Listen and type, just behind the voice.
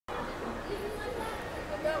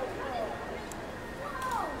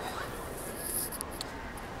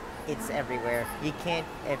It's everywhere. You can't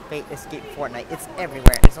escape Fortnite. It's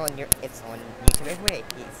everywhere. It's on YouTube every day.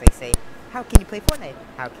 They say, how can you play Fortnite?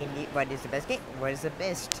 How can you? What is the best game? What is the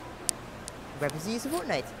best weapons to use in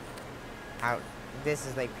Fortnite? How? This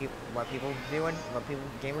is like what people do and what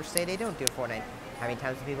gamers say they don't do in Fortnite. How many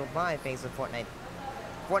times do people buy things with Fortnite?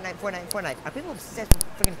 Fortnite. Are people obsessed with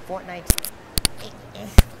freaking Fortnite?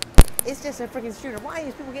 It's just a freaking shooter. Why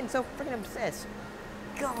is people getting so freaking obsessed?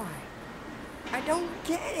 God, I don't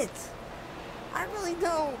get it. I really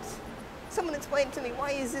don't. Someone explain to me,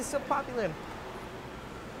 why is this so popular?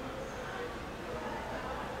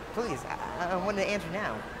 Please, I want an answer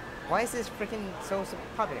now. Why is this freaking so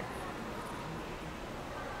popular?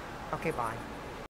 Okay, bye.